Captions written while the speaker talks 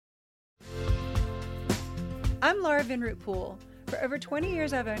I'm Laura Vinroot Poole. For over 20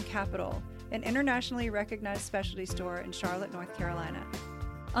 years, I've owned Capital, an internationally recognized specialty store in Charlotte, North Carolina.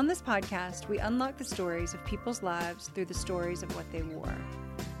 On this podcast, we unlock the stories of people's lives through the stories of what they wore.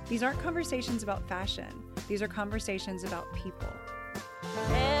 These aren't conversations about fashion. These are conversations about people.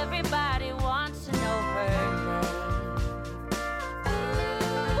 Everybody wants to know her name.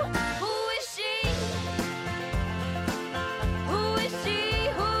 Who is she? Who is she?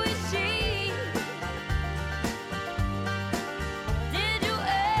 Who is she? Did you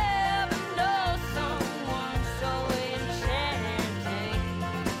ever know someone so enchanting?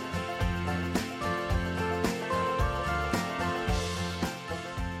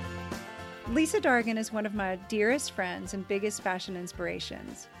 Lisa Dargan is one of my dearest friends and biggest fashion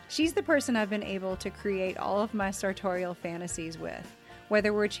inspirations. She's the person I've been able to create all of my sartorial fantasies with.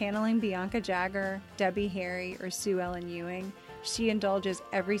 Whether we're channeling Bianca Jagger, Debbie Harry, or Sue Ellen Ewing, she indulges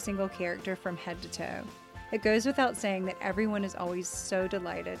every single character from head to toe. It goes without saying that everyone is always so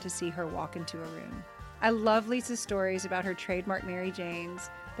delighted to see her walk into a room. I love Lisa's stories about her trademark Mary Janes,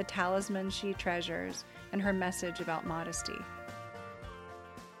 the talisman she treasures, and her message about modesty.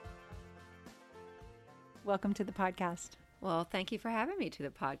 Welcome to the podcast. Well, thank you for having me to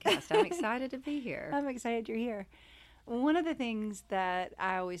the podcast. I'm excited to be here. I'm excited you're here. One of the things that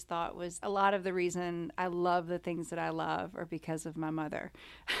I always thought was a lot of the reason I love the things that I love are because of my mother.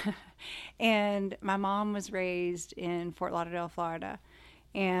 And my mom was raised in Fort Lauderdale, Florida.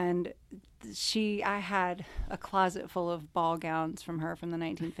 And I had a closet full of ball gowns from her from the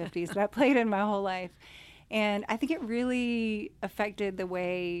 1950s that I played in my whole life. And I think it really affected the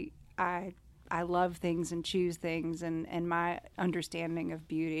way I love things and choose things and my understanding of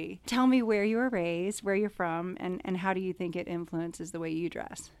beauty. Tell me where you were raised, where you're from, and how do you think it influences the way you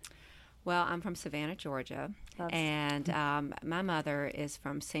dress? Well, I'm from Savannah, Georgia, and my mother is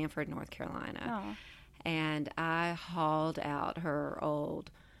from Sanford, North Carolina. Oh. And I hauled out her old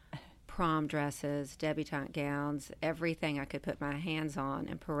prom dresses, debutante gowns, everything I could put my hands on,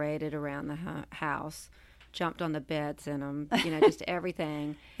 and paraded around the house. Jumped on the beds in them, just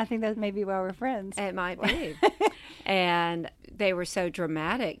everything. I think that may be why we're friends. It might be. And they were so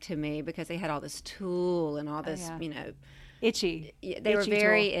dramatic to me because they had all this tulle and all this, Itchy. They were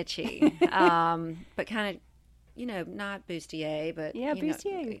very itchy, but kind of, not bustier, but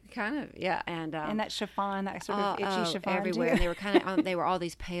bustier, kind of, yeah, and that chiffon, that sort of itchy chiffon everywhere. too. And they were they were all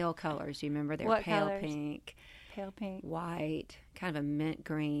these pale colors. Do you remember? They were What pale colors? pink, white, kind of a mint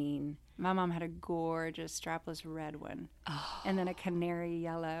green. My mom had a gorgeous strapless red one, and then a canary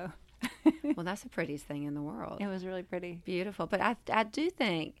yellow. Well, that's the prettiest thing in the world. It was really pretty. Beautiful. But I do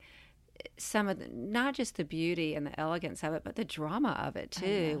think some of not just the beauty and the elegance of it, but the drama of it,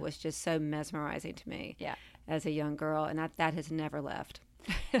 too, was just so mesmerizing to me as a young girl. And that has never left.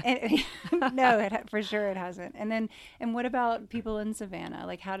 No, for sure it hasn't. And what about people in Savannah?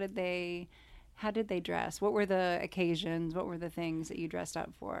 Like, how did they dress? What were the occasions? What were the things that you dressed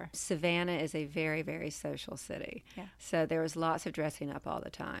up for? Savannah is a very, very social city. Yeah. So there was lots of dressing up all the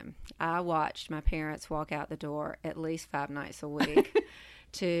time. I watched my parents walk out the door at least 5 nights a week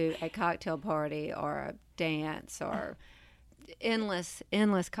to a cocktail party or a dance or endless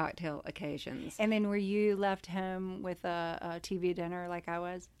cocktail occasions. And then were you left home with a TV dinner like I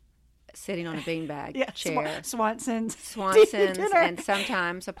was? Sitting on a beanbag chair. Swanson's and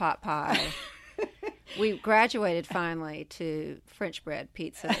sometimes a pot pie. We graduated finally to French bread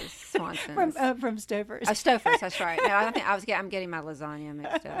pizzas, Swanson's. From Stouffer's. Oh, Stouffer's, that's right. No, I don't think I'm getting my lasagna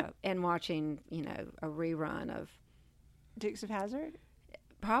mixed up. And watching, a rerun of Dukes of Hazzard?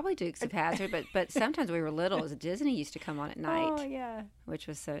 Probably Dukes of Hazzard, but sometimes we were little. As Disney used to come on at night. Oh, yeah. Which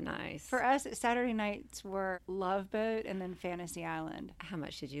was so nice. For us, Saturday nights were Love Boat and then Fantasy Island. How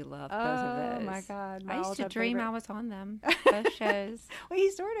much did you love both of those? Oh, my God. I used to dream I was on them, both shows. Well,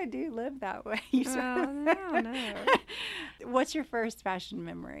 you sort of do live that way. No. What's your first fashion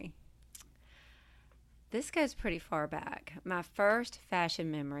memory? This goes pretty far back. My first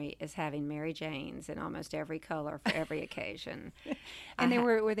fashion memory is having Mary Janes in almost every color for every occasion. And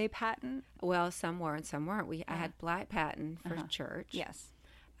were they patent? Well, some were and some weren't. I had black patent for church. Yes.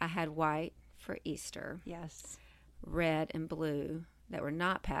 I had white for Easter. Yes. Red and blue that were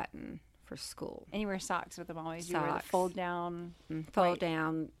not patent for school. And you wear socks with them always. Socks. You wear the fold down. Fold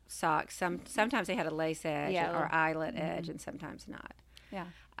down socks. Sometimes they had a lace edge or eyelet edge, and sometimes not. Yeah.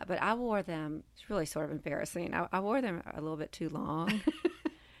 But I wore them, it's really sort of embarrassing. I wore them a little bit too long.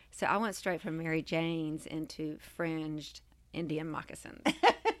 So I went straight from Mary Jane's into fringed Indian moccasins.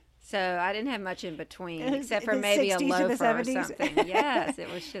 So I didn't have much in between, It was except for the maybe a 60s to the loafer or 70s. something. Yes, it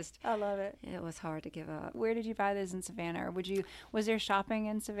was just, I love it. it was hard to give up. Where did you buy those in Savannah? Or was there shopping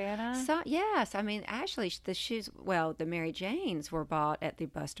in Savannah? So, yes, I mean, actually, the shoes, well, the Mary Janes were bought at the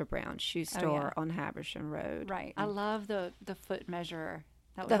Buster Brown shoe store on Habersham Road. Right. I love the foot measurer.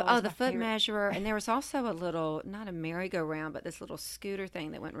 That was The my foot favorite. measurer, and there was also a little, not a merry-go-round, but this little scooter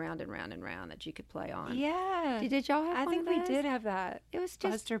thing that went round and round and round that you could play on. Yeah. Did y'all have I one think of we those? did have that. It was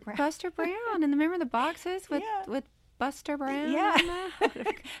just Buster Brown. and remember the boxes with Yeah. with Buster Brown? Yeah. on them?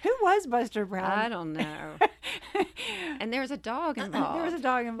 Who was Buster Brown? I don't know. And there was a dog involved. There was a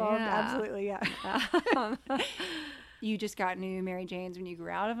dog involved. Yeah. Absolutely, yeah. You just got new Mary Janes when you grew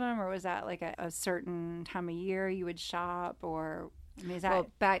out of them, or was that like a certain time of year you would shop, or I mean, is that Well,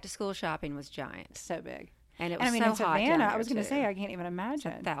 back to school shopping was giant, so big? and it And was I mean, so in hot down Savannah, there, I was going to too. say I can't even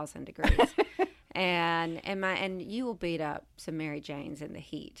imagine. 1,000 degrees. and you will beat up some Mary Janes in the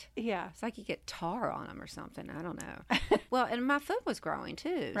heat. Yeah. It's like you get tar on them or something. I don't know. Well, and my foot was growing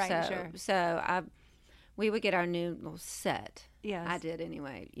too. Right, So, sure. So we would get our new little set. Yes. I did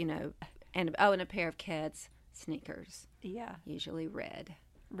anyway. And a pair of Keds sneakers, Yeah. usually red.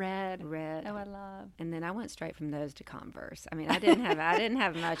 Red. Red. Oh, I love. And then I went straight from those to Converse. I mean, I didn't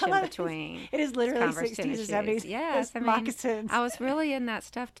have much in between. It is literally Converse 60s tennis and shoes. 70s. Yes, It's moccasins. I was really in that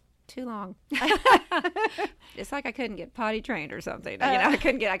stuff too long. It's like I couldn't get potty trained or something. I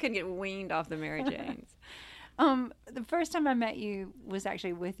couldn't get weaned off the Mary Janes. The first time I met you was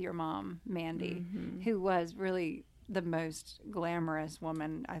actually with your mom, Mandy, who was really the most glamorous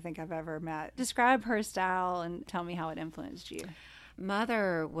woman I think I've ever met. Describe her style and tell me how it influenced you.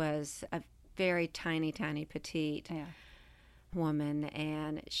 Mother was a very tiny, petite Yeah. woman,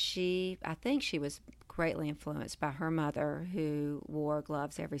 and I think she was greatly influenced by her mother, who wore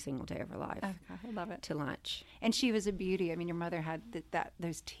gloves every single day of her life Okay, I love it. to lunch. And she was a beauty. I mean, your mother had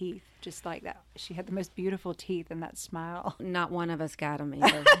those teeth, just like that. She had the most beautiful teeth and that smile. Not one of us got them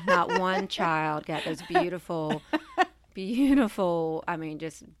either. Not one child got those beautiful, I mean,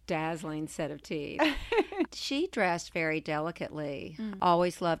 just dazzling set of teeth. She dressed very delicately,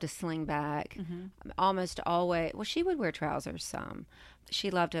 always loved a sling back, almost always, well, she would wear trousers some. She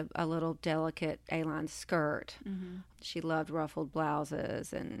loved a little delicate A-line skirt. She loved ruffled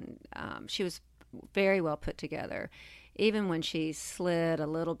blouses, and she was very well put together. Even when she slid a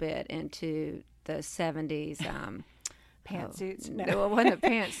little bit into the 70s, Pantsuits? No. It wasn't a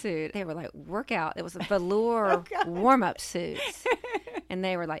pantsuit. They were like workout. It was a velour warm-up suits. And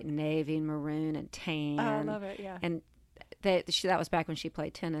they were like navy and maroon and tan. Oh, I love it, yeah. And that was back when she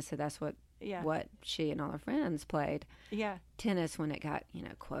played tennis, so that's what Yeah. what she and all her friends played. Yeah. Tennis when it got,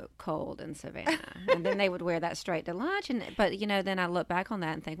 quote, cold in Savannah. And then they would wear that straight to lunch. But, then I look back on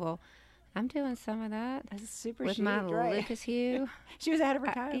that and think, well, I'm doing some of that That's super with chic, my right? Lucas Hue. She was ahead of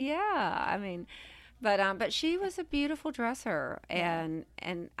her time. Yeah, I mean, but she was a beautiful dresser, and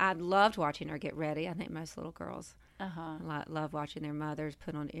I loved watching her get ready. I think most little girls love watching their mothers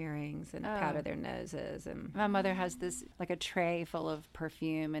put on earrings and powder their noses. And My mother has this like a tray full of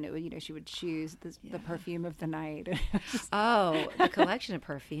perfume, and it would she would choose the perfume of the night. the collection of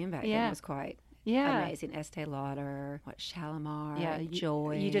perfume back Yeah. then was quite Yeah. amazing. Estee Lauder, Shalimar, Yeah,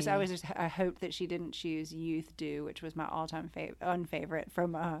 Joy. I hoped that she didn't choose Youth Dew, which was my all-time unfavorite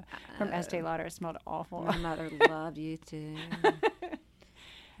from Estee Lauder. It smelled awful. My mother loved you too.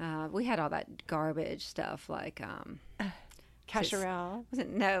 We had all that garbage stuff like Cacharel. was it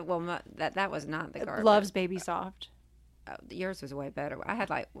no? Well, that was not the garbage. Love's Baby Soft. Yours was way better. I had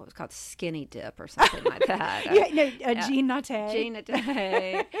like what was called Skinny Dip or something like that. Jean Naté. Gina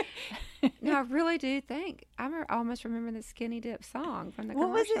Day. No, I really do think I almost remember the Skinny Dip song from the What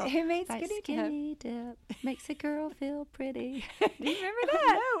was commercial. it? Who made It's like, Skinny Dip? Skinny Dip makes a girl feel pretty. Do you remember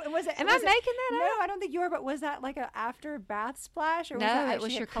that? No, was it? Am was I it- making that No, up? I don't think you are. But was that like a after bath splash, or was No, that it was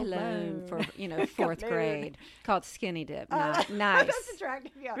actually your a cologne for fourth Cologne. grade called Skinny Dip. Nice. That's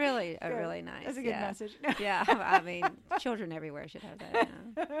attractive. Yeah, Really, Good. really nice. That's a good message. Yeah, I mean, children everywhere should have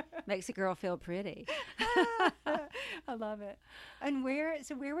that. Makes a girl feel pretty. I love it. And where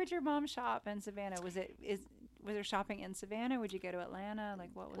would your mom shop in Savannah? Was there shopping in Savannah? Would you go to Atlanta? Like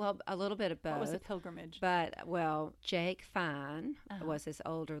what was? Well, a little bit of both. what was the pilgrimage? But, Jake Fine was this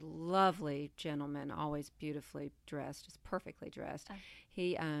older, lovely gentleman, always beautifully dressed, just perfectly dressed.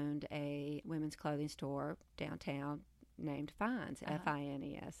 He owned a women's clothing store downtown named Fines,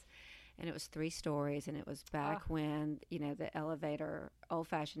 Fines. And it was 3 stories, and it was back when, the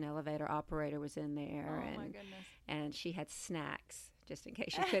old-fashioned elevator operator was in there. Oh, and, my goodness. And she had snacks, just in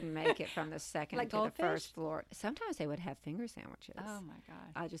case you couldn't make it from the second Like to the goldfish? first floor. Sometimes they would have finger sandwiches. Oh my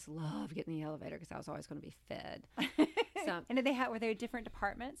gosh. I just love getting in the elevator because I was always going to be fed. And did were there different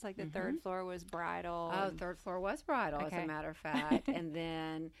departments? Like the third floor was bridal. Oh, third floor was bridal, as a matter of fact. And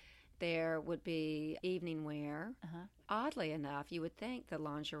then there would be evening wear. Oddly enough, you would think the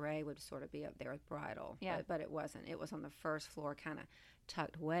lingerie would sort of be up there with bridal. Yeah. But it wasn't. It was on the first floor, kind of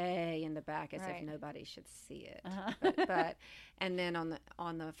tucked way in the back as if nobody should see it. And then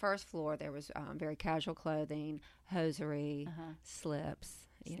on the first floor, there was very casual clothing, hosiery, slips,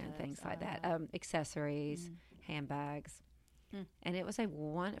 things like that, accessories, handbags. And it was a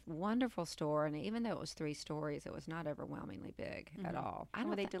wonderful store, and even though it was 3 stories, it was not overwhelmingly big at all.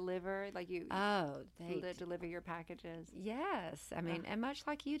 Would they deliver, like you? Oh, they deliver your packages. Yes, I mean, and much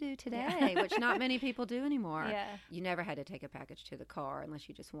like you do today, which not many people do anymore. Yeah. You never had to take a package to the car unless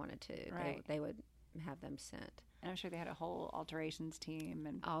you just wanted to. Right. They would have them sent. And I'm sure they had a whole alterations team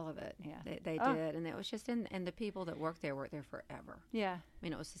and All of it. Yeah. They did, and it was just and the people that worked there forever. yeah. I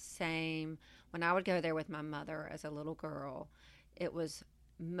mean, it was the same. When I would go there with my mother as a little girl, it was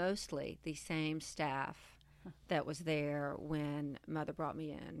mostly the same staff that was there when Mother brought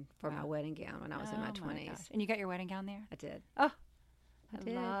me in for my wedding gown when I was in my 20s. Gosh. And you got your wedding gown there? I did. Oh, I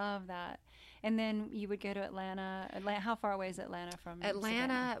did. love that. And then you would go to Atlanta. How far away is Atlanta from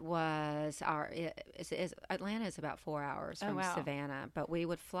Atlanta Savannah? was Atlanta is about 4 hours from wow. Savannah, but we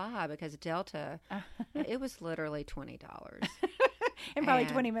would fly because Delta, it was literally $20. In probably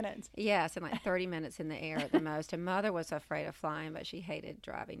And- 20 minutes. Yes, and like 30 minutes in the air at the most. And Mother was afraid of flying, but she hated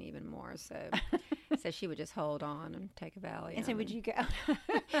driving even more. So she would just hold on and take a Valium. And so would you go?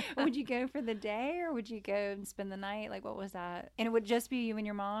 Would you go for the day, or would you go and spend the night? Like, what was that? And it would just be you and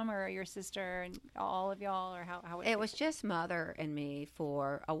your mom, or your sister, and all of y'all, or how would It was just Mother and me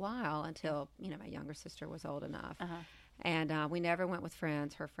for a while until my younger sister was old enough. And we never went with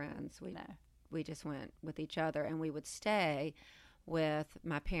friends, her friends. We just went with each other, and we would stay with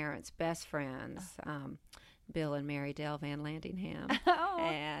my parents' best friends, Bill and Mary Dale Van Landingham,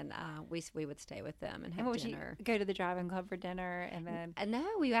 and we would stay with them and have would dinner. you go to the driving club for dinner, and then No,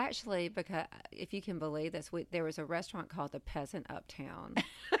 we actually, because if you can believe this, there was a restaurant called the Peasant Uptown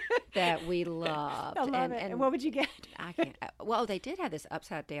that we loved. I love it. And what would you get? I can't. Well, they did have this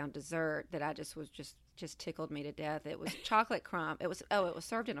upside down dessert that I just tickled me to death. It was chocolate crumb. It was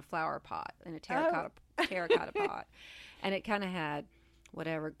served in a flower pot, in a terracotta pot, and it kind of had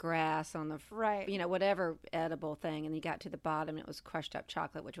whatever grass on the whatever edible thing, and you got to the bottom and it was crushed up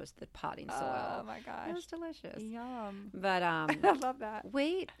chocolate, which was the potting soil. Oh my gosh, it was delicious. Yum. But I love that.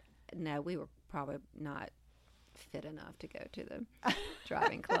 we were probably not fit enough to go to the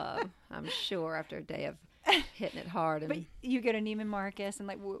driving club, I'm sure, after a day of hitting it hard. But you go to Neiman Marcus, and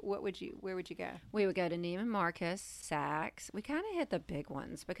like, where would you go? We would go to Neiman Marcus, Saks. We kind of hit the big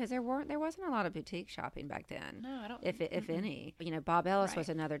ones because there wasn't a lot of boutique shopping back then. No, I don't. If any, Bob Ellis was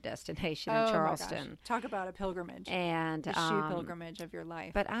another destination in Oh, Charleston. my gosh. Talk about a pilgrimage. And the shoe pilgrimage of your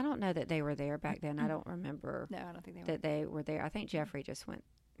life. But I don't know that they were there back then. I don't remember. No, I don't think that they were there. I think Jeffrey just went.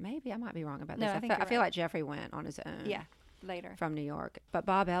 Maybe I might be wrong about No, this. I feel like Jeffrey went on his own. Yeah, later from New York. But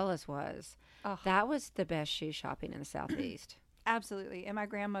Bob Ellis was. Oh. That was the best shoe shopping in the Southeast. Absolutely. And my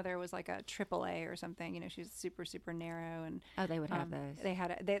grandmother was like a AAA or something. She was super, super narrow. And they would have those. They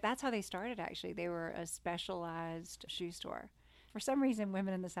had that's how they started, actually. They were a specialized shoe store. For some reason,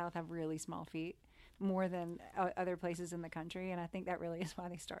 women in the South have really small feet, more than other places in the country. And I think that really is why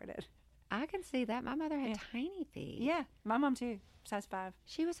they started. I can see that. My mother had tiny feet. Yeah, my mom too. Size 5.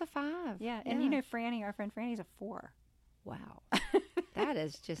 She was a 5. Yeah, and Franny, our friend Franny's a 4. Wow, that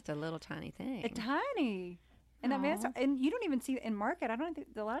is just a little tiny thing. A tiny, and and you don't even see it in market. I don't think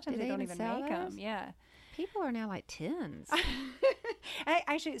a lot of times they don't even make them. Yeah, people are now like 10s.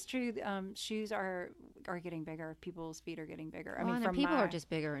 Actually, it's true. Shoes are getting bigger. People's feet are getting bigger. People are just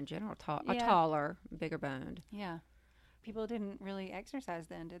bigger in general. Taller, bigger boned. Yeah. People didn't really exercise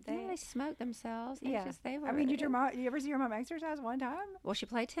then, did they? No, they smoked themselves. They did your mom? You ever see your mom exercise one time? Well, she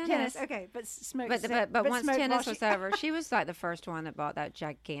played tennis. Okay, but smoked. But once tennis was over, she was like the first one that bought that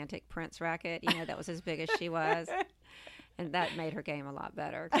gigantic Prince racket. That was as big as she was, and that made her game a lot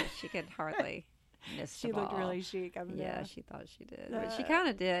better because she could hardly miss the ball. She looked really chic. Yeah, she thought she did. But she kind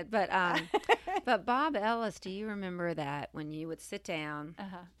of did. But but Bob Ellis, do you remember that when you would sit down?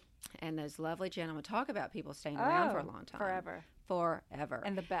 And those lovely gentlemen talk about people staying around for a long time. Forever.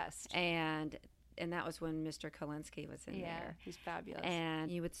 And the best. And that was when Mr. Kalinsky was in there. Yeah, he's fabulous. And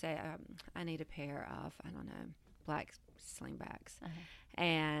you would say, I need a pair of, I don't know, black slingbacks.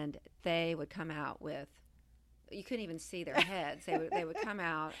 And they would come out with you couldn't even see their heads. They would come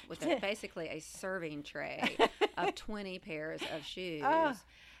out with basically a serving tray of 20 pairs of shoes,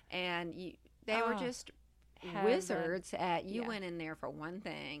 and they were just wizards at. You went in there for one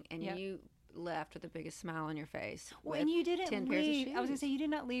thing, and you left with the biggest smile on your face. Well, and you didn't 10 pairs of leave. shoes. I was gonna say you did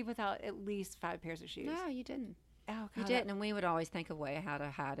not leave without at least 5 pairs of shoes. No, you didn't. Oh, God. You didn't, and we would always think of a way how to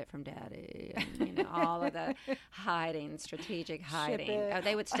hide it from Daddy, and all of the strategic hiding.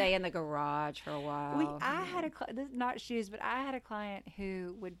 They would stay in the garage for a while. I had not shoes, but I had a client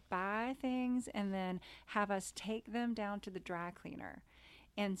who would buy things and then have us take them down to the dry cleaner,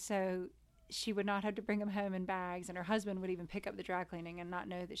 and so she would not have to bring them home in bags, and her husband would even pick up the dry cleaning and not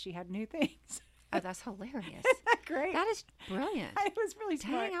know that she had new things. Oh, that's hilarious. Isn't that great? That is brilliant. It was really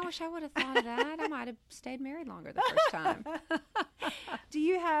smart. Dang, I wish I would have thought of that. I might have stayed married longer the first time. Do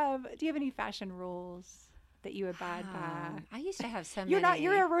you have any fashion rules that you abide by? I used to have so You're many.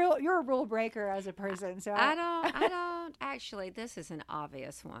 You're a rule breaker as a person. So I don't actually. This is an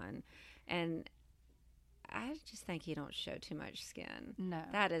obvious one, and I just think you don't show too much skin. No.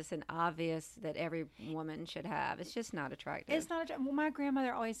 That is an obvious that every woman should have. It's just not attractive. It's not attractive. Well, my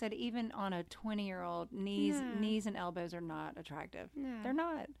grandmother always said even on a 20-year-old, knees and elbows are not attractive. No. They're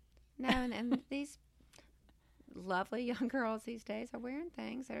not. No, and these lovely young girls these days are wearing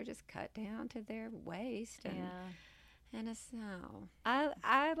things that are just cut down to their waist. And it's no.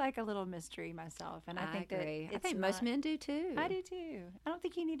 I like a little mystery myself, and I think agree. that I think most men do too. I do too. I don't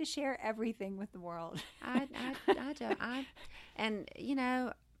think you need to share everything with the world. I don't. And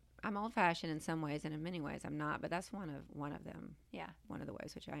I'm old-fashioned in some ways, and in many ways I'm not. But that's one of them. Yeah. One of the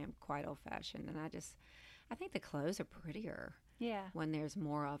ways which I am quite old-fashioned, and I think the clothes are prettier. Yeah. When there's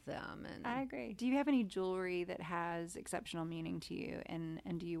more of them. And I agree. Do you have any jewelry that has exceptional meaning to you, and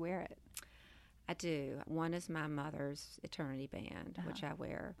do you wear it? I do. One is my mother's Eternity band, which I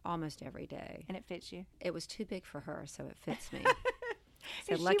wear almost every day. And it fits you? It was too big for her, so it fits me.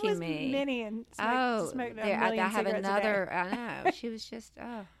 So lucky she was me. Mini and smoked a I million have cigarettes another. a day. I know. She was just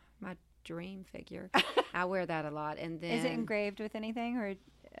my dream figure. I wear that a lot. And then is it engraved with anything or?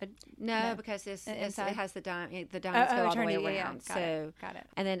 No, because it has the diamonds go all the way around. Yeah. Got it.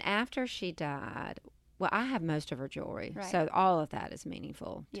 And then after she died. Well, I have most of her jewelry, right. So all of that is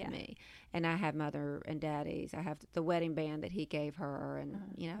meaningful to me. And I have Mother and Daddy's. I have the wedding band that he gave her, and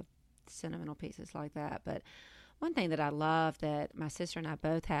sentimental pieces like that. But one thing that I love that my sister and I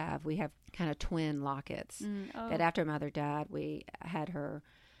both have, we have kind of twin lockets. That after Mother died, we had her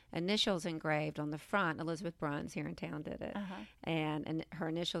initials engraved on the front. Elizabeth Bruns here in town did it, and her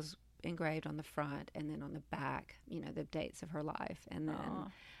initials engraved on the front, and then on the back, the dates of her life, and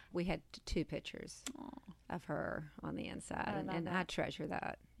then. We had 2 pictures of her on the inside, and I treasure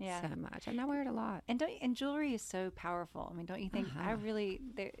that so much. And I wear it a lot. And jewelry is so powerful. I mean, don't you think? I really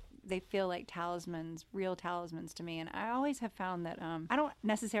they feel like talismans, real talismans to me. And I always have found that I don't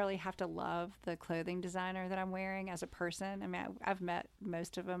necessarily have to love the clothing designer that I'm wearing as a person. I mean, I've met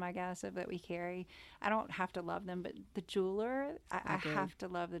most of them, I guess, that we carry. I don't have to love them, but the jeweler, I have to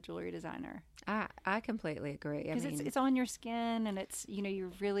love the jewelry designer. I completely agree. Because it's on your skin, and it's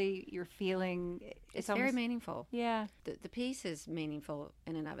you're feeling. It's very meaningful. Yeah, the piece is meaningful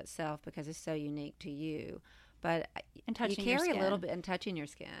in and of itself because it's so unique to you. But you carry a little bit and touching your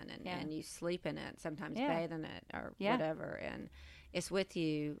skin, and you sleep in it, sometimes bathe in it or whatever, and it's with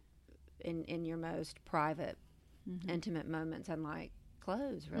you in your most private, intimate moments, unlike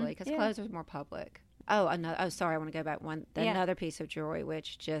clothes, really, because clothes are more public. Sorry, I want to go back one. Another piece of jewelry,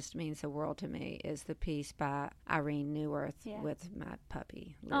 which just means the world to me, is the piece by Irene Neuwirth with my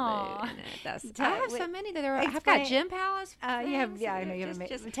puppy Lulu in it. I have so many that I've got Gem Palace. I know you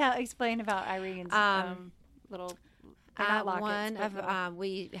have. Explain about Irene's little.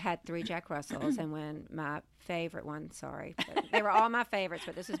 We had 3 Jack Russells, and when my favorite one, they were all my favorites,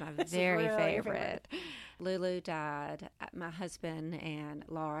 but this is my very favorite. Lulu died. My husband and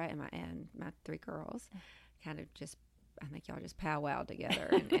Laura and my 3 girls kind of I think y'all just powwowed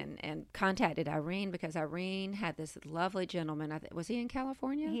together and contacted Irene because Irene had this lovely gentleman. Was he in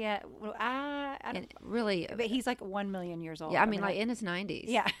California? Yeah. Well, but he's like 1 million years old. Yeah, I mean, like in his 90s.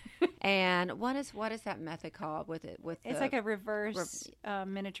 Yeah. And what is that method called it's like a reverse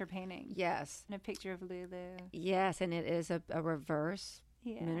miniature painting. Yes. And a picture of Lulu. Yes, and it is a reverse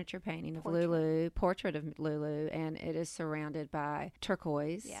miniature painting of Lulu, portrait of Lulu, and it is surrounded by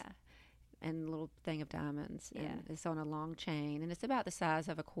turquoise. Yeah. And a little thing of diamonds. Yeah. And it's on a long chain. And it's about the size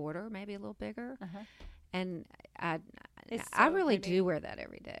of a quarter, maybe a little bigger. And I really do wear that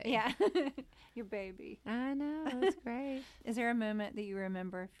every day. Yeah. Your baby. I know. It's great. Is there a moment that you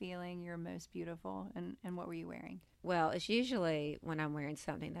remember feeling your most beautiful? And what were you wearing? Well, it's usually when I'm wearing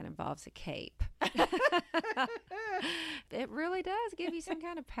something that involves a cape. It really does give you some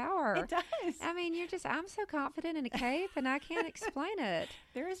kind of power. It does. I mean, I'm so confident in a cape and I can't explain it.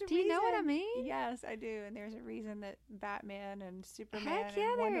 There is a Do reason. you know what I mean? Yes, I do. And there's a reason that Batman and Superman Heck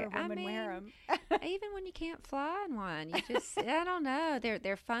yeah, and Wonder Woman wear them. Even when you can't fly in one, you just, I don't know.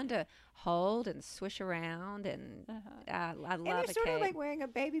 They're fun to hold and swish around, and I love And they're a sort cape. of like wearing a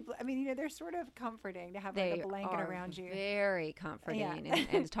baby. I mean, they're sort of comforting to have like They a blanket are around you. very comforting,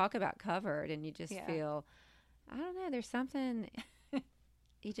 and talk about covered, and you just feel, I don't know, there's something,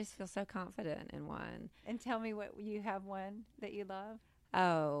 you just feel so confident in one. And tell me what you have one that you love.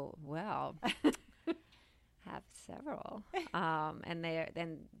 Oh, well, have several, and they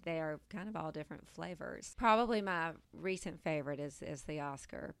are kind of all different flavors. Probably my recent favorite is the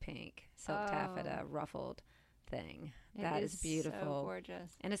Oscar pink silk taffeta ruffled thing. That is beautiful, so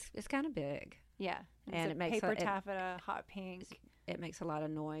gorgeous, and it's kind of big. Yeah, and it makes paper taffeta, hot pink. It makes a lot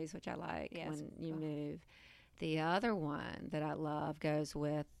of noise, which I like when you move. The other one that I love goes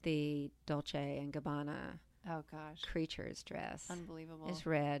with the Dolce and Gabbana. Oh gosh, creatures dress. Unbelievable. It's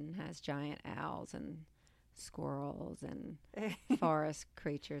red and has giant owls and squirrels and forest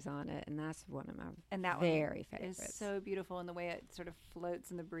creatures on it, and that's one of my very favorites. It's so beautiful in the way it sort of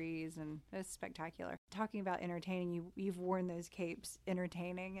floats in the breeze, and it's spectacular. Talking about entertaining, you've worn those capes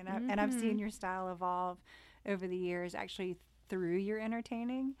entertaining, and I've seen your style evolve over the years, actually through your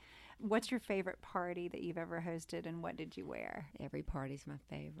entertaining. What's your favorite party that you've ever hosted, and what did you wear? Every party's my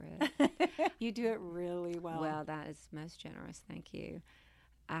favorite. You do it really well. Well, that is most generous. Thank you.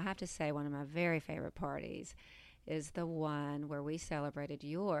 I have to say one of my very favorite parties is the one where we celebrated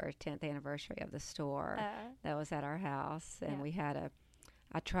your 10th anniversary of the store. That was at our house, and we had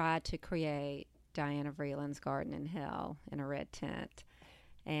I tried to create Diana Vreeland's Garden in Hell in a red tent.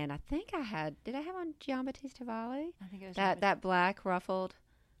 And I think did I have on Giambattista Valli? I think it was that black ruffled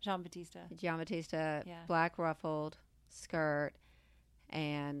Giambattista, black ruffled skirt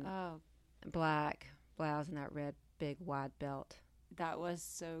and black blouse and that red big wide belt. That was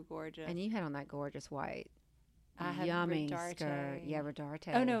so gorgeous. And you had on that gorgeous white, I had yummy Rodarte. skirt. Yeah,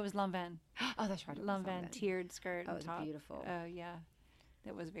 Rodarte. Oh no, it was Lanvin. Oh, that's right. Lanvin tiered skirt. Oh, it was top. beautiful. Oh yeah,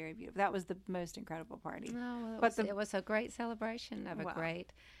 that was very beautiful. That was the most incredible party. No, it was a great celebration of a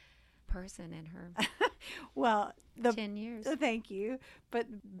great person in her 10 years. Thank you. But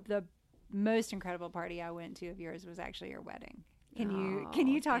the most incredible party I went to of yours was actually your wedding. Can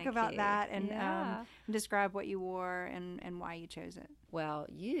you talk about that and describe what you wore and why you chose it? Well,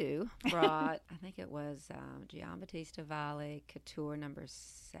 you brought, I think it was Giambattista Valli Couture number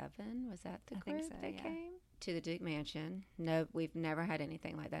 7. Was that the group that came? To the Duke Mansion. No, we've never had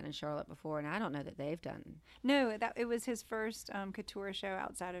anything like that in Charlotte before, and I don't know that they've done. No, it was his first couture show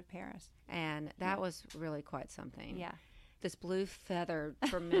outside of Paris. And that was really quite something. Yeah. This blue feather,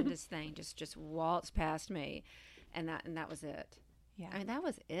 tremendous thing just waltzed past me, and that was it. Yeah. I mean, that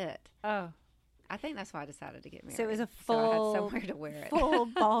was it. Oh. I think that's why I decided to get married. So it was a so I had somewhere to wear it. Full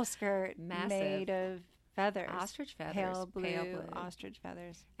ball skirt Massive. made of feathers. Ostrich feathers. Pale blue ostrich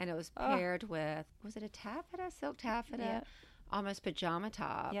feathers. And it was paired with, was it a taffeta, silk taffeta? Yep. Almost pajama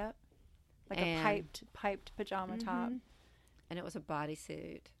top. Yep. Like a piped pajama top. And it was a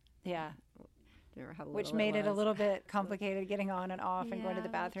bodysuit. Yeah. Remember how Which little made it a was? little bit complicated getting on and off and going to the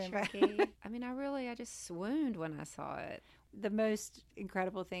bathroom. Tricky. I mean, I just swooned when I saw it. The most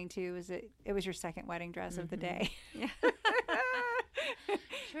incredible thing, too, is it was your second wedding dress of the day.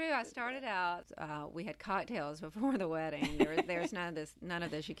 True. I started out, we had cocktails before the wedding. There's none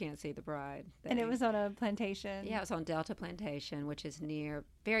of this, you can't see the bride thing. And it was on a plantation. Yeah, it was on Delta Plantation, which is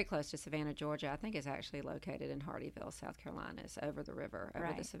very close to Savannah, Georgia. I think it's actually located in Hardyville, South Carolina. It's over the river,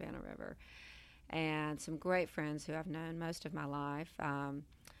 over the Savannah River. And some great friends who I've known most of my life.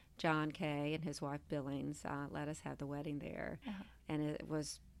 John Kay and his wife Billings let us have the wedding there. And it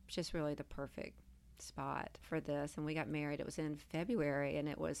was just really the perfect spot for this. And we got married. It was in February, and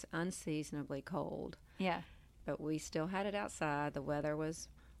it was unseasonably cold. Yeah. But we still had it outside. The weather was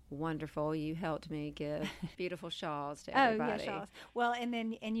wonderful. You helped me give beautiful shawls to everybody. Oh, yeah, shawls. Well,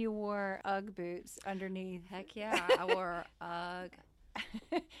 and you wore Ugg boots underneath. Heck yeah. I wore Ugg.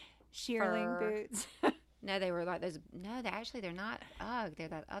 Shearling fur. boots. No, they were like those. No, they're not Ugg. They're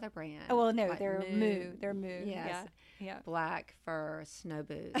that other brand. Oh, well, no, like they're Moo. They're Moo. Yes. Yeah. Black fur snow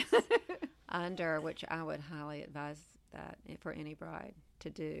boots under, which I would highly advise that for any bride to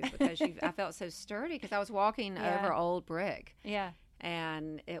do, because I felt so sturdy because I was walking over old brick. Yeah.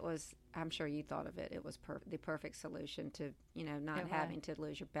 And it was, I'm sure you thought of it, it was the perfect solution to, not having to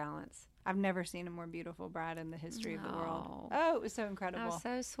lose your balance. I've never seen a more beautiful bride in the history of the world. No. Oh, it was so incredible. Oh,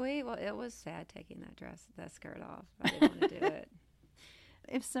 so sweet. Well, it was sad taking that skirt off. I didn't want to do it.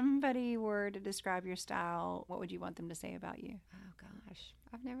 If somebody were to describe your style, what would you want them to say about you? Oh, gosh.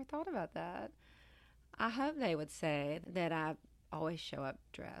 I've never thought about that. I hope they would say that I always show up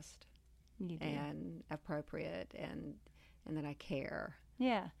dressed and appropriate and that I care.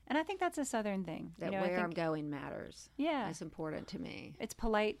 Yeah. And I think that's a Southern thing. That where I'm going matters. Yeah. It's important to me. It's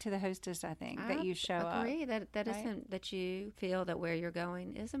polite to the hostess, I think, that you show up. I agree that right? isn't, that you feel that where you're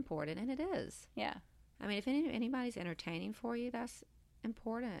going is important, and it is. Yeah. I mean, if anybody's entertaining for you, that's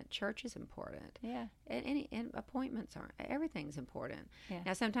important. Church is important. Yeah. And appointments aren't. Everything's important. Yeah.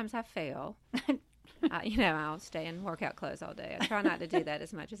 Now, sometimes I fail. I'll stay in workout clothes all day. I try not to do that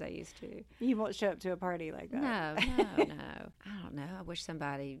as much as I used to. You won't show up to a party like that. No. I don't know. I wish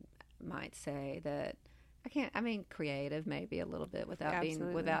somebody might say that I can't. I mean, creative maybe a little bit without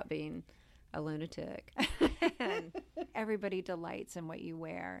being a lunatic. Everybody delights in what you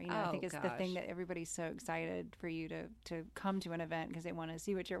wear. I think it's the thing that everybody's so excited for you to come to an event because they want to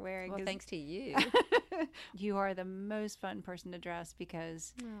see what you're wearing. Well, thanks to you. You are the most fun person to dress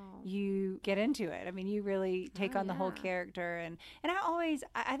because you get into it. I mean, you really take on the whole character. And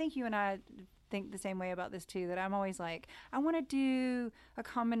I think you and I think the same way about this too, that I'm always like, I want to do a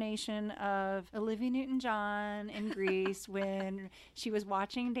combination of Olivia Newton-John in Grease when she was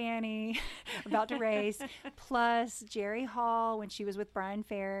watching Danny about to race, plus Jerry Hall when she was with Brian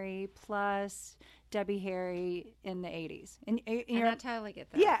Ferry, plus Debbie Harry in the 80s. And I totally get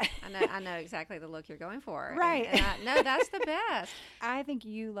that. Yeah. I know exactly the look you're going for. Right. No, that's the best. I think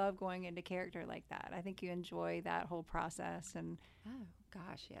you love going into character like that. I think you enjoy that whole process. And oh,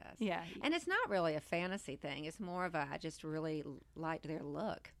 gosh, yes. Yeah. And it's not really a fantasy thing. It's more of I just really liked their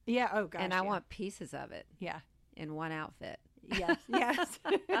look. Yeah, oh gosh. And I want pieces of it. Yeah. In one outfit. Yes.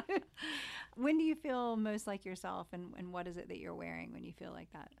 When do you feel most like yourself, and what is it that you're wearing when you feel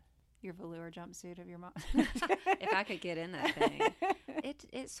like that? Your velour jumpsuit of your mom? If I could get in that thing.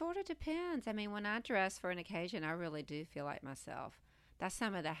 It sort of depends. I mean, when I dress for an occasion, I really do feel like myself. That's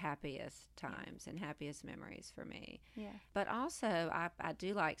some of the happiest times and happiest memories for me. Yeah. But also, I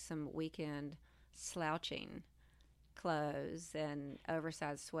do like some weekend slouching clothes and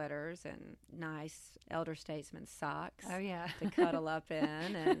oversized sweaters and nice elder statesman socks. Oh yeah, to cuddle up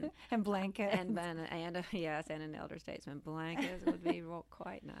in and blankets and an elder statesman blanket would be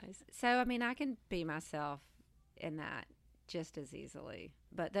quite nice. So I mean, I can be myself in that just as easily.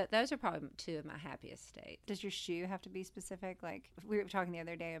 But those are probably two of my happiest states. Does your shoe have to be specific? Like we were talking the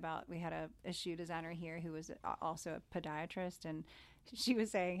other day about, we had a shoe designer here who was also a podiatrist, and she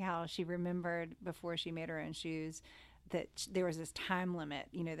was saying how she remembered before she made her own shoes that there was this time limit,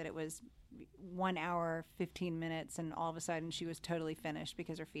 that it was 1 hour, 15 minutes, and all of a sudden she was totally finished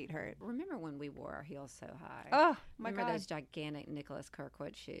because her feet hurt. Remember when we wore our heels so high? Oh, my Remember God. those gigantic Nicholas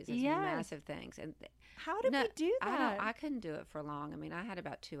Kirkwood shoes, those Yes. massive things. And how did we do that? I couldn't do it for long. I mean, I had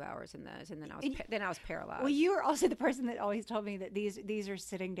about 2 hours in those, and then I was paralyzed. Well, you were also the person that always told me that these are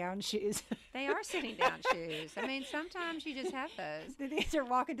sitting down shoes. They are sitting down shoes. I mean, sometimes you just have those. These are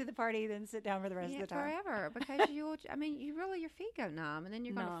walking to the party, then sit down for the rest of the time. Forever, because your feet go numb, and then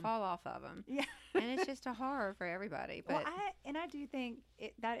you're going to fall off of them. Yeah. And it's just a horror for everybody. But I do think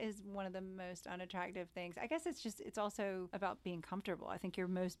that is one of the most unattractive things. I guess it's also about being comfortable. I think you're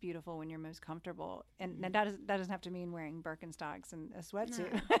most beautiful when you're most comfortable, and that doesn't have to mean wearing Birkenstocks and a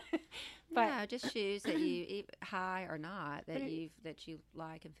sweatsuit. No. But no, just shoes that you high or not that you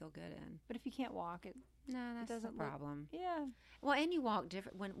like and feel good in. But if you can't walk, that's doesn't the problem. Yeah. Well, and you walk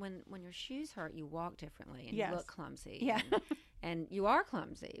different when your shoes hurt. You walk differently, and you look clumsy. Yeah. And you are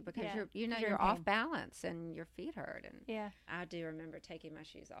clumsy because you're off balance and your feet hurt. And yeah, I do remember taking my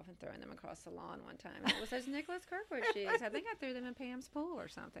shoes off and throwing them across the lawn one time. It was those Nicholas Kirkwood shoes. I think I threw them in Pam's pool or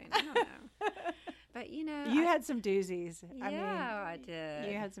something. I don't know. But you had some doozies. Yeah, I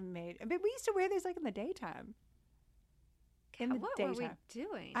did. You had some but we used to wear these like in the daytime. What were we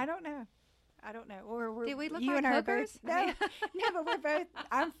doing? I don't know. Or did we look you like and her hookers? Both, no, but we're both.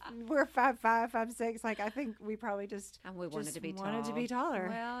 We're 5'5", 5'6". Like I think we probably we wanted to be taller.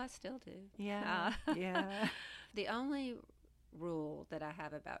 Well, I still do. Yeah, yeah. The only rule that I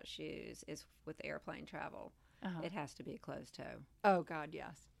have about shoes is with airplane travel. It has to be a closed toe. Oh God,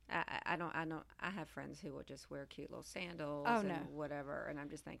 yes. I don't. I have friends who will just wear cute little sandals and whatever, and I'm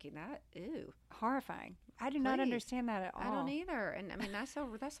just thinking that horrifying. I do not understand that at all. I don't either. And I mean that's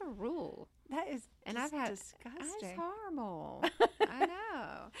a rule. That is disgusting. It's horrible. I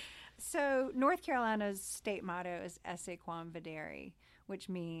know. So North Carolina's state motto is esse quam videre, which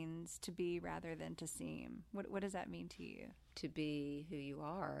means to be rather than to seem. What does that mean to you? To be who you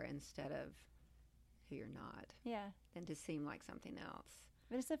are instead of who you're not. Yeah. And to seem like something else.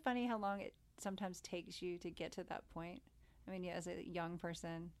 But isn't it funny how long it sometimes takes you to get to that point? I mean, as a young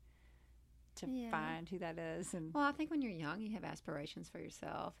person, to find who that is. And well, I think when you're young, you have aspirations for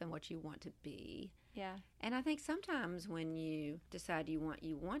yourself and what you want to be. yeah. And I think sometimes when you decide you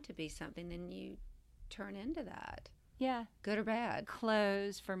want to be something, then you turn into that. Yeah. Good or bad.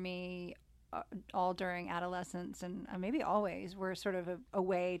 Clothes for me, all during adolescence and maybe always, were sort of a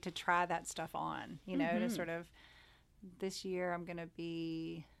way to try that stuff on, to sort of, this year I'm going to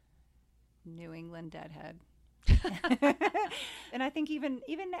be New England Deadhead. And I think even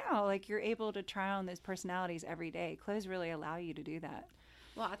now, like, you're able to try on those personalities every day. Clothes really allow you to do that.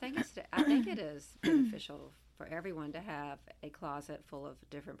 Well, I think it is beneficial for everyone to have a closet full of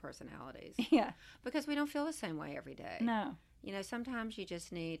different personalities. Yeah. Because we don't feel the same way every day. No. Sometimes you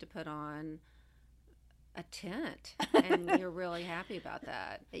just need to put on a tent, and you're really happy about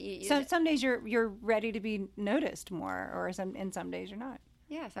that. So some days you're ready to be noticed more, or in some days you're not.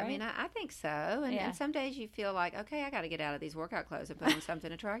 Yes, right? I mean, I think so. And some days you feel like, okay, I got to get out of these workout clothes and put on something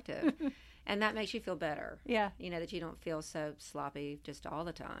attractive. And that makes you feel better. Yeah. That you don't feel so sloppy just all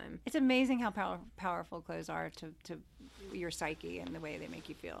the time. It's amazing how powerful clothes are to your psyche and the way they make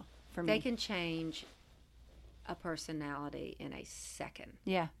you feel. For me, they can change a personality in a second.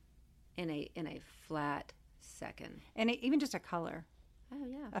 Yeah. In a flat second. And even just a color. Oh,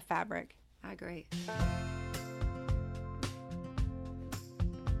 yeah. A fabric. I agree.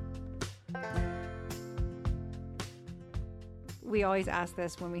 We always ask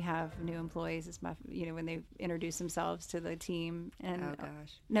this when we have new employees. It's when they introduce themselves to the team. And oh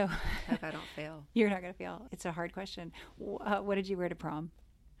gosh, no, hope I don't fail. You're not going to fail. It's a hard question. What did you wear to prom?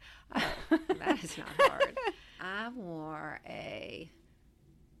 Oh, that is not hard. I wore a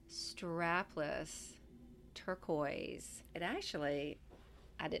strapless turquoise. It actually,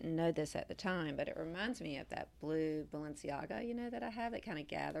 I didn't know this at the time, but it reminds me of that blue Balenciaga, that I have that kind of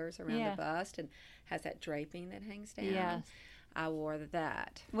gathers around the bust and has that draping that hangs down. Yes. I wore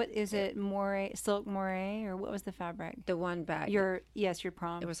that. What is it? Moire, silk moire, or what was the fabric? The one back. Your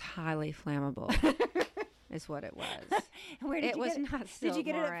prom. It was highly flammable. Is what it was. Where did it you was get it? not silk Did you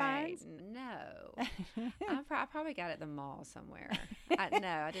get moire. it at Fines? No. I probably got it at the mall somewhere. No, I did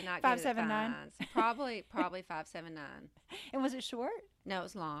not get it at 579? Fines. Probably 579. And was it short? No, it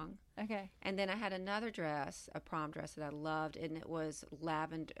was long. Okay. And then I had another dress, a prom dress that I loved, and it was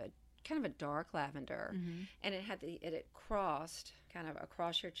lavender, kind of a dark lavender, and it had it crossed kind of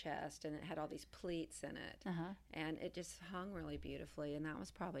across your chest, and it had all these pleats in it, and it just hung really beautifully. And that was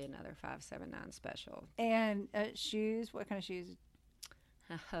probably another 579 special. And shoes? What kind of shoes?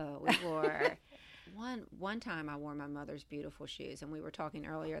 Oh, we wore one time. I wore my mother's beautiful shoes, and we were talking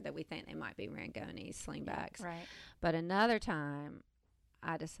earlier that we think they might be Rangonis, slingbacks, Right. But another time,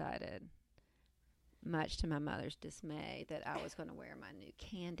 I decided, much to my mother's dismay, that I was going to wear my new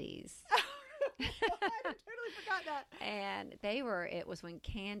candies. I totally forgot that. And it was when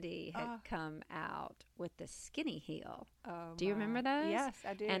Candy had come out with the skinny heel. Oh, do you remember those? Yes,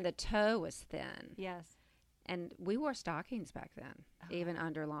 I do. And the toe was thin. Yes. And we wore stockings back then, even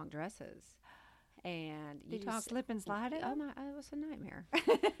under long dresses. And Did you slip and slide it? Oh my! It was a nightmare.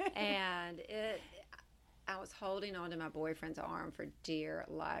 And I was holding on to my boyfriend's arm for dear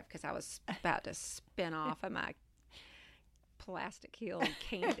life because I was about to spin off of my plastic heel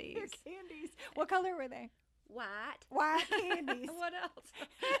candies. Candies. What color were they? White. White candies. What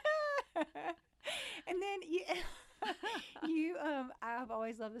else? And then I've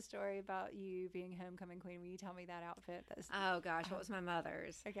always loved the story about you being homecoming queen. Will you tell me that outfit? Oh gosh, what was my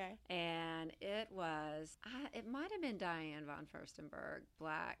mother's? Okay. And it was, it might have been Diane von Furstenberg,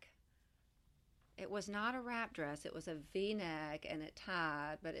 black. It was not a wrap dress. It was a V-neck and it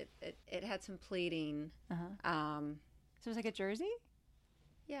tied, but it had some pleating. So it was like a jersey?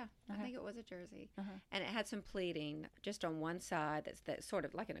 Yeah, I think it was a jersey. And it had some pleating just on one side that's sort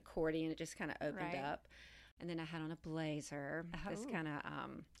of like an accordion. It just kind of opened up. And then I had on a blazer, this kind of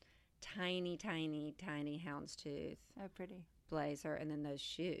tiny, tiny, tiny houndstooth. Oh, pretty. Blazer. And then those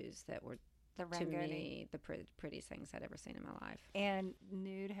shoes that were, the to me, the prettiest things I'd ever seen in my life. And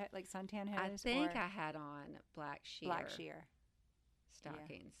nude, like suntan hose? I think I had on black sheer. Black sheer.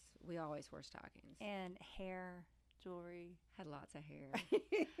 Stockings. Yeah. We always wore stockings. And hair. Jewelry. Had lots of hair.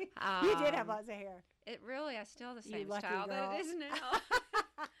 You did have lots of hair. It really, I still the same lucky style girl. that it is now.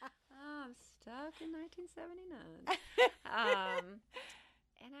 I'm stuck in 1979.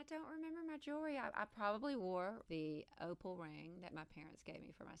 And I don't remember my jewelry, I probably wore the opal ring that my parents gave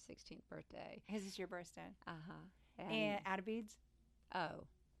me for my 16th birthday. Is this your birthday? Uh-huh. And added beads? Oh,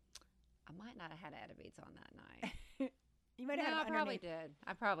 I might not have had added beads on that night. You might have had No, them I underneath.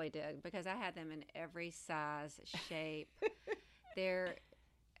 probably did because I had them in every size, shape.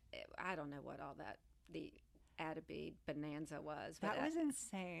 I don't know what all that, the added bead bonanza was. But That was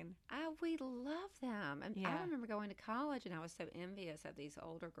insane. we love them. And I Yeah. remember going to college and I was so envious of these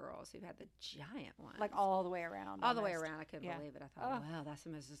older girls who had the giant ones. Like all the way around. all the way almost. around. I couldn't Yeah. believe it. I thought, Oh. wow, that's the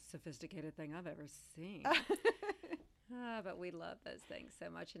most sophisticated thing I've ever seen. But we love those things so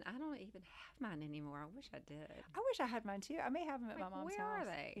much. And I don't even have mine anymore. I wish I did. I wish I had mine too. I may have them at my Like, mom's where are house.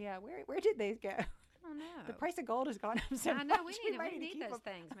 they? Yeah, where did they go? I don't know. The price of gold has gone up so I know. much. We might need keep those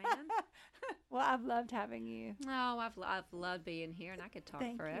them. things, man. Well, I've loved having you. No, I've loved being here, and I could talk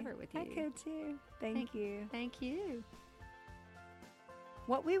Thank forever you. with you. I could too. Thank you. Thank you.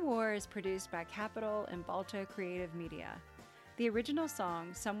 What We Wore is produced by Capital and Balto Creative Media. The original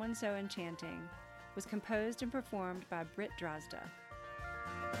song, Someone So Enchanting, was composed and performed by Britt Drozda.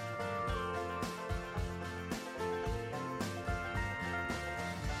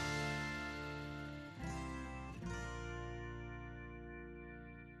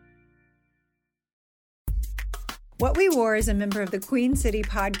 What We Wore is a member of the Queen City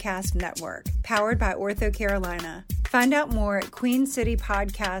Podcast Network, powered by Ortho Carolina. Find out more at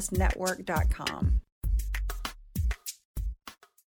queencitypodcastnetwork.com.